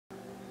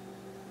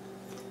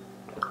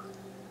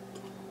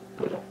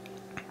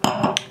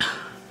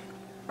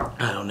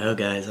don't know,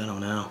 guys. I don't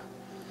know.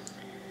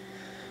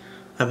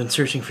 I've been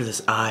searching for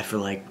this eye for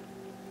like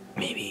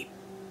maybe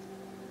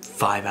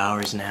 5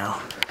 hours now.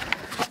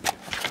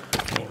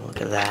 I mean, look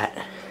at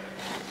that.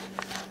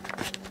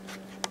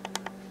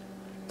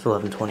 It's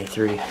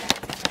 11:23.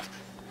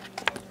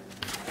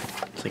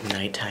 It's like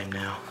nighttime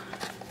now.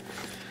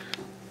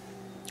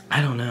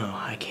 I don't know.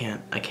 I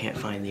can't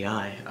find the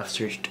eye. I've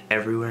searched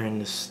everywhere in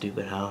this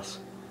stupid house.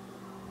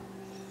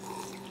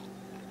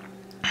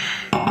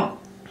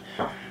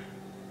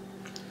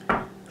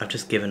 I've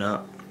just given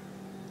up.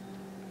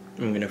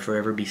 I'm gonna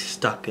forever be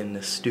stuck in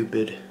this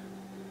stupid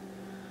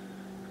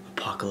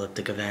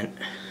apocalyptic event.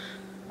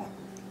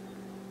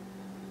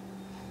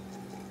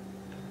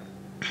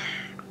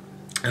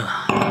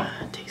 Ugh,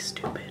 it tastes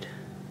stupid.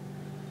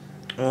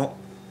 Well,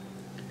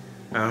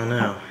 I don't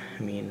know.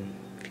 I mean,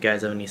 if you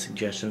guys have any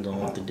suggestions on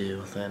what to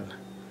do, then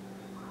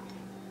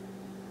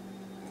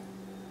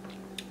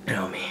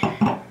tell me.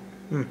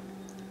 I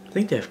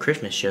think they have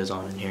Christmas shows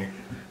on in here.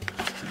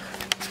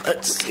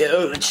 Let's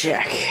go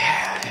check.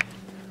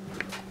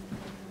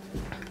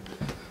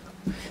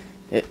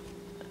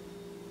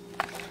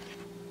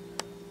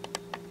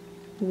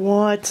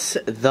 What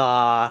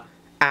the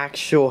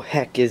actual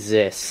heck is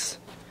this?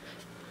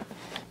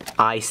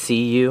 I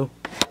see you.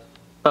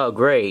 Oh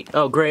great.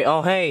 Oh great.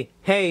 Oh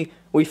hey,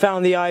 we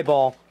found the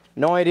eyeball.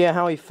 No idea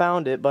how we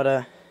found it,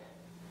 but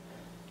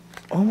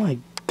oh my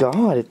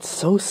god, it's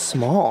so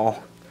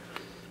small.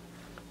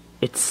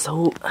 It's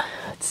so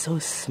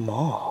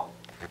small.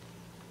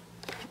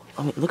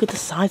 I mean, look at the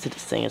size of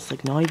this thing. It's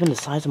like not even the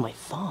size of my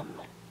thumb.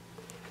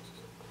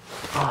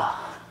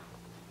 Ah.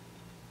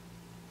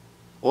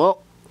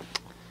 Well,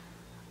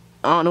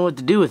 I don't know what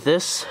to do with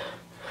this.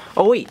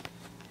 Oh wait.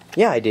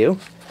 Yeah, I do.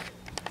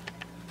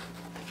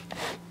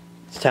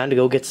 It's time to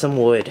go get some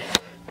wood.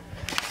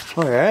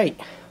 Alright.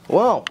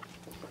 Well,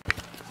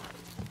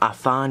 I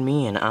find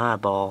me an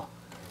eyeball.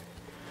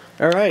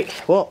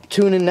 Alright, well,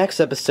 tune in next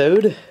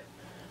episode,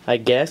 I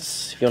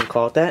guess, if you want to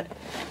call it that,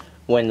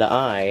 when the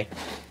eye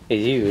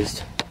is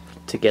used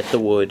to get the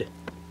wood.